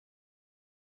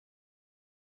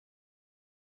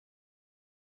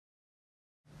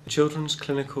Children's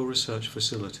Clinical Research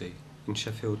Facility in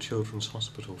Sheffield Children's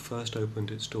Hospital first opened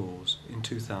its doors in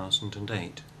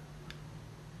 2008.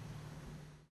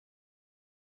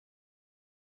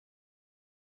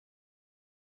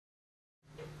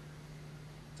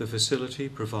 The facility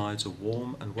provides a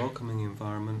warm and welcoming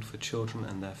environment for children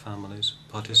and their families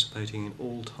participating in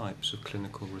all types of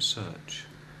clinical research.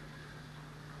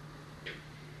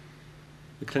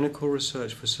 The Clinical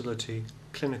Research Facility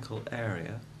clinical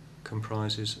area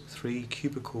comprises 3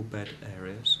 cubicle bed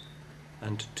areas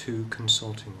and 2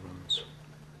 consulting rooms.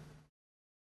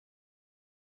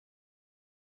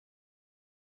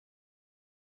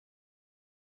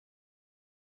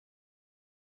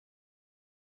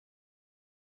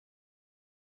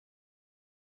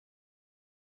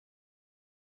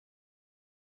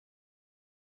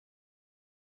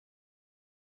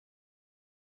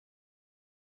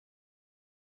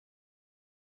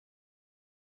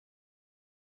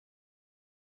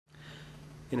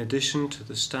 In addition to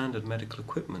the standard medical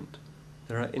equipment,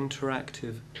 there are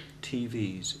interactive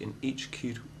TVs in each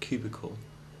cubicle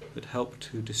that help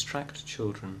to distract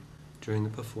children during the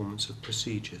performance of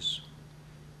procedures.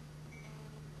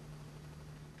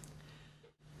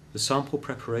 The sample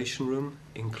preparation room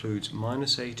includes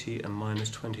 -80 and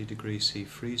 -20 degrees C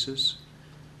freezers,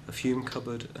 a fume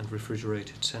cupboard and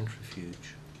refrigerated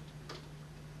centrifuge.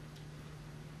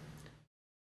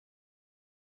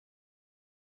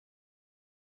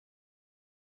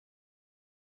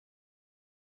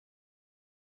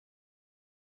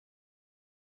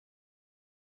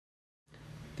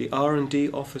 The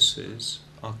R&D offices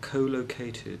are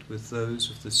co-located with those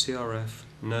of the CRF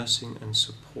nursing and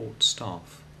support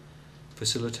staff,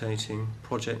 facilitating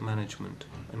project management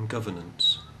and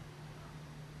governance.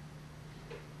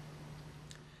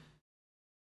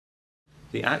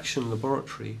 The Action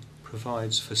Laboratory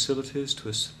provides facilities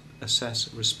to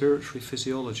assess respiratory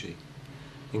physiology,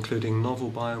 including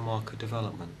novel biomarker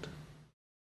development.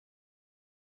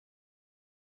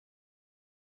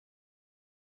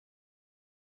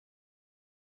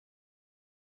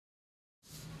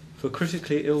 For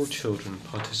critically ill children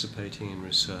participating in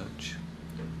research,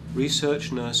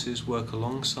 research nurses work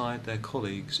alongside their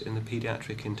colleagues in the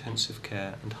paediatric intensive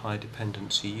care and high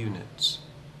dependency units.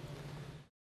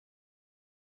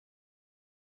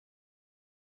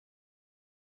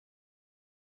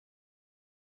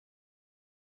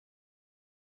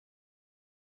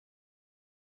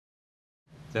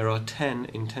 There are 10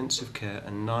 intensive care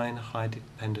and 9 high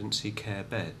dependency care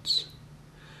beds.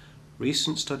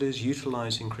 Recent studies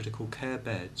utilising critical care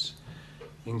beds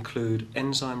include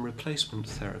enzyme replacement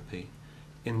therapy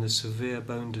in the severe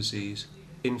bone disease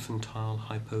infantile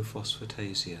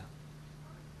hypophosphatasia.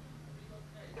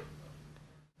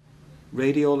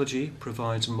 Radiology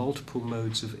provides multiple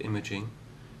modes of imaging,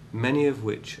 many of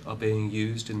which are being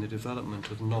used in the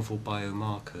development of novel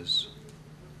biomarkers.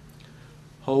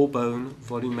 Whole bone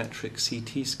volumetric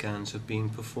CT scans have been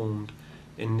performed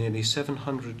in nearly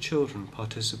 700 children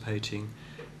participating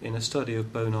in a study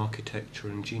of bone architecture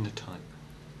and genotype.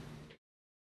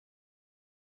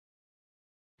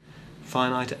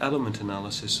 Finite element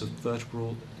analysis of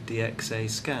vertebral DXA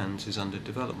scans is under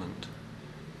development,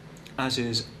 as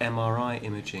is MRI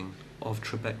imaging of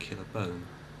trabecular bone.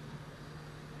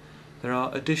 There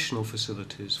are additional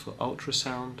facilities for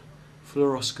ultrasound,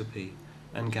 fluoroscopy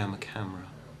and gamma camera.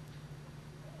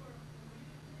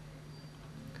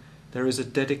 There is a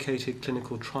dedicated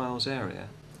clinical trials area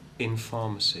in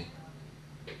pharmacy.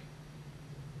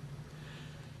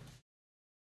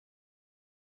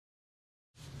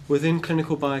 Within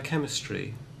clinical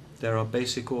biochemistry, there are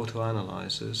basic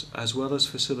autoanalyzers as well as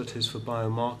facilities for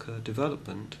biomarker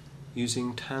development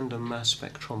using tandem mass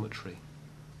spectrometry.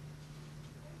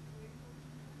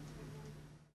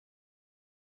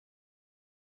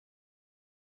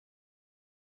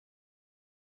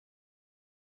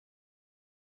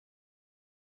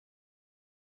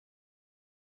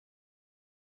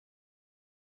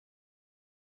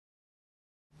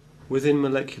 Within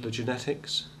molecular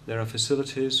genetics, there are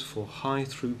facilities for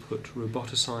high-throughput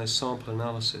roboticized sample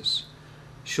analysis,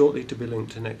 shortly to be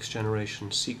linked to next-generation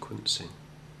sequencing.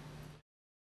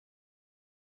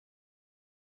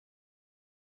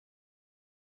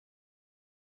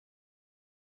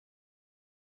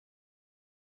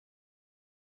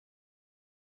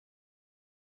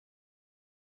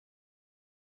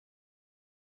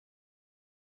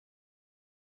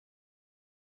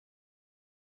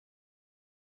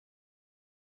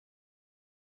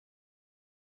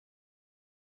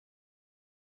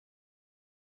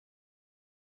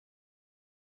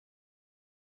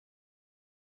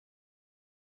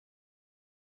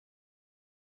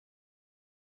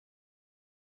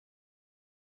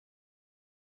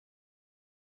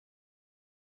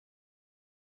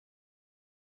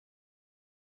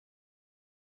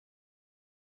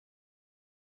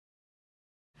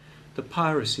 The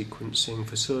pyrosequencing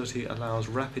facility allows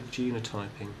rapid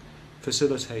genotyping,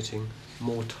 facilitating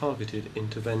more targeted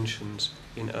interventions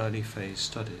in early phase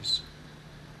studies.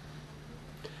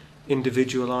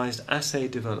 Individualized assay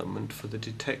development for the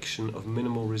detection of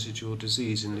minimal residual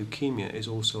disease in leukemia is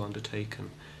also undertaken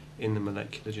in the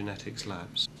molecular genetics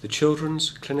labs. The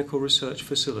Children's Clinical Research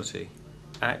Facility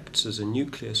acts as a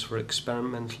nucleus for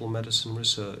experimental medicine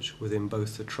research within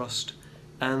both the Trust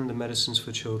and the Medicines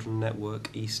for Children Network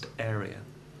East area,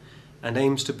 and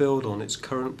aims to build on its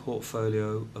current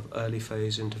portfolio of early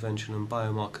phase intervention and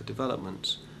biomarker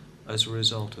developments as a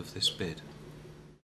result of this bid.